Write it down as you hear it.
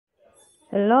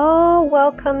Hello,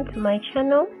 welcome to my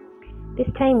channel. This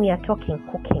time we are talking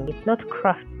cooking. It's not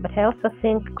craft, but I also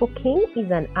think cooking is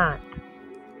an art.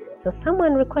 So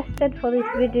someone requested for this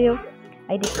video.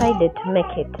 I decided to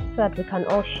make it so that we can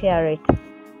all share it.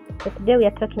 So today we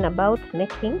are talking about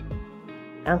making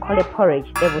ankole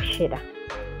porridge, OBUSHERA.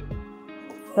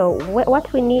 So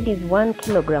what we need is 1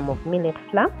 kilogram of millet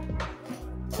flour,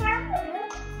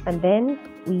 and then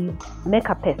we make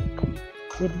a paste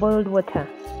with boiled water.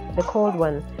 The cold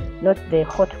one, not the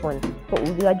hot one. So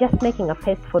we are just making a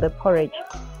paste for the porridge.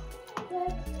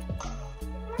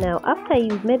 Now after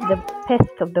you've made the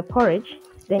paste of the porridge,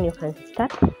 then you can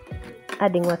start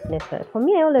adding what's necessary. For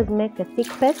me, I always make a thick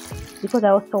paste because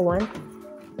I also want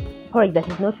porridge that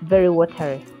is not very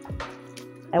watery.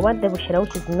 I want the OBUSHERA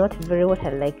which is not very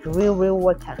watery, like real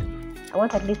water. I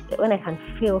want at least when I can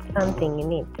feel something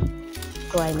in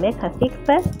it. So I make a thick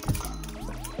paste.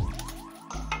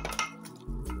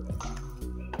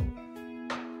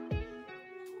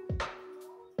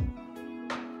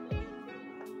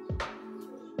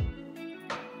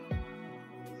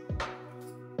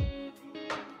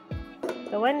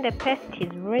 So when the paste is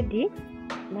ready,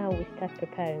 now we start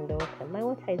preparing the water. My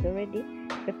water is already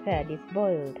prepared, it's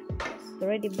boiled. It's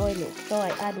already boiling. So I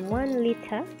add 1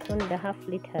 liter, 1.5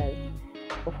 liters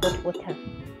of hot water,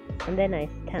 and then I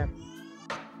stir.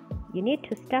 You need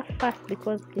to stir fast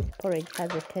because this porridge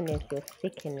has a tendency of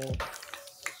thickening.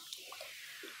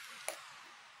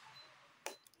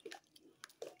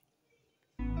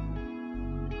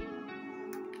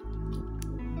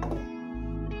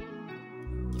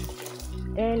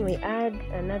 Then we add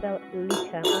another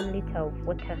liter, 1 liter of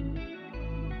water.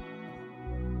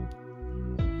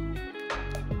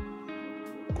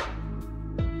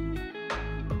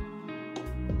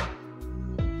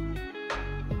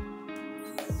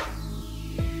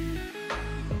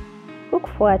 Cook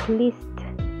for at least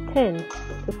 10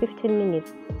 to 15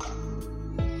 minutes.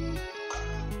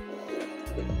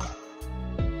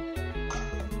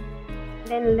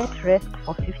 Then let rest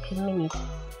for 15 minutes.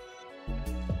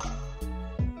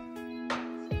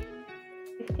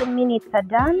 15 minutes are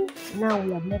done. Now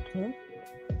we are making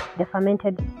the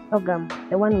fermented sorghum,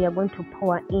 the one we are going to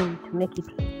pour in to make it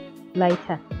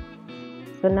lighter.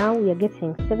 So now we are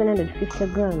getting 750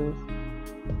 grams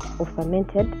of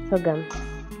fermented sorghum.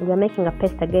 We are making a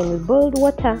paste again with boiled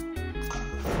water.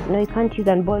 No, you can't use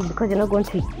unboiled because you're not going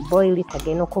to boil it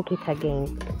again or cook it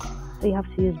again. So you have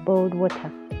to use boiled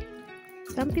water.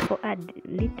 Some people add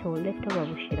little leftover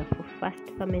OBUSHERA for fast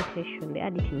fermentation. They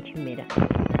add it in kimera.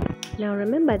 Now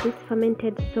remember, this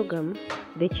fermented sorghum,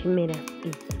 the kimera,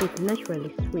 is sweet,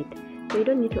 naturally sweet. So you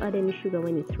don't need to add any sugar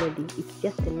when it's ready. It's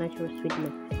just a natural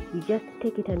sweetener. You just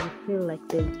take it and you feel like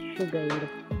there's sugar in the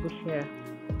OBUSHERA.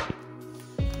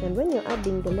 And when you're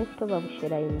adding the leftover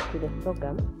OBUSHERA into the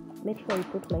sorghum, make sure you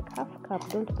put like half a cup,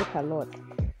 don't put a lot.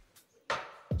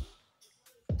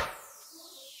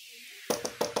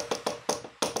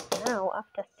 Now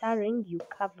after stirring, you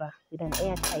cover with an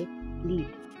airtight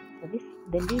lid. So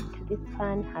the lid to this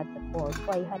pan has a hole,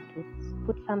 so I had to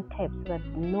put some tape so that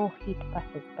no heat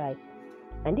passes by.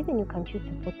 And even you can choose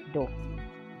to put dough.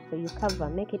 So you cover,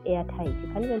 make it airtight.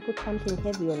 You can even put something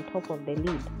heavy on top of the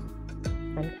lid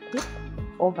and keep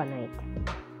overnight.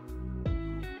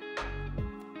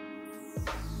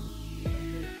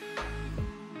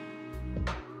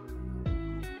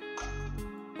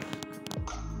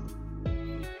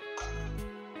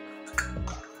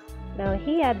 Now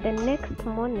here the next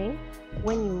morning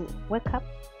when you wake up,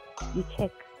 you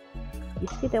check. You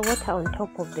see the water on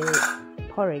top of the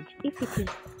porridge. If it is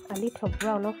a little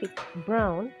brown, or if it's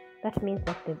brown, that means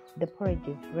that the porridge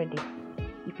is ready.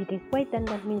 If it is white, then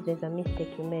that means there's a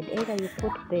mistake you made. Either you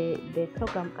put the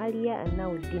sorghum earlier and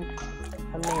now it didn't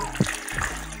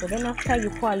ferment. So then after you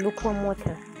pour lukewarm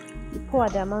water, you pour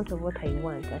the amount of water you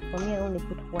want. As for me, I only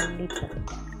put 1 liter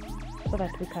so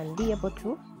that we can be able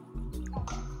to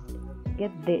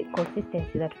get the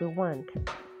consistency that we want.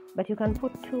 But you can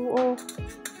put 2 or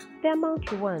the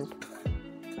amount you want.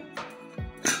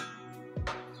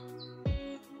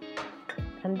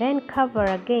 And then cover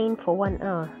again for 1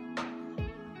 hour.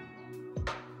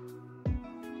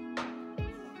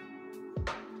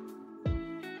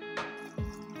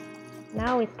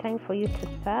 Now it's time for you to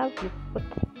serve.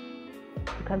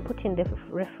 You can put in the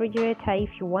refrigerator if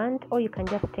you want, or you can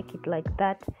just take it like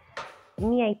that.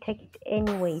 Me, I take it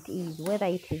any way it is, whether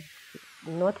it is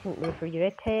not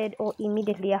refrigerated or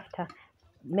immediately after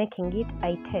making it,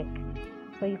 I take.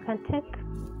 So you can take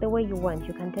the way you want.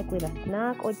 You can take with a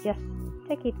snack or just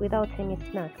take it without any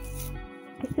snack.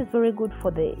 This is very good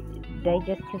for the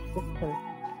digestive system.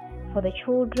 For the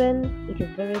children, it is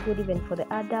very good. Even for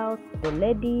the adults, the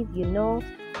ladies, you know,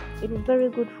 it is very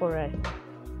good for us.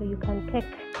 So you can take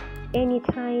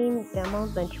anytime the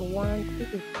amount that you want.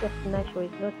 This is just natural,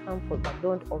 it's not harmful, but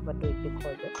don't overdo it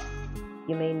because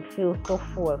you may feel so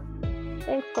full.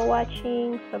 Thanks for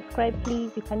watching. Subscribe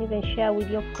please. You can even share with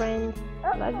your friends.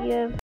 Love you.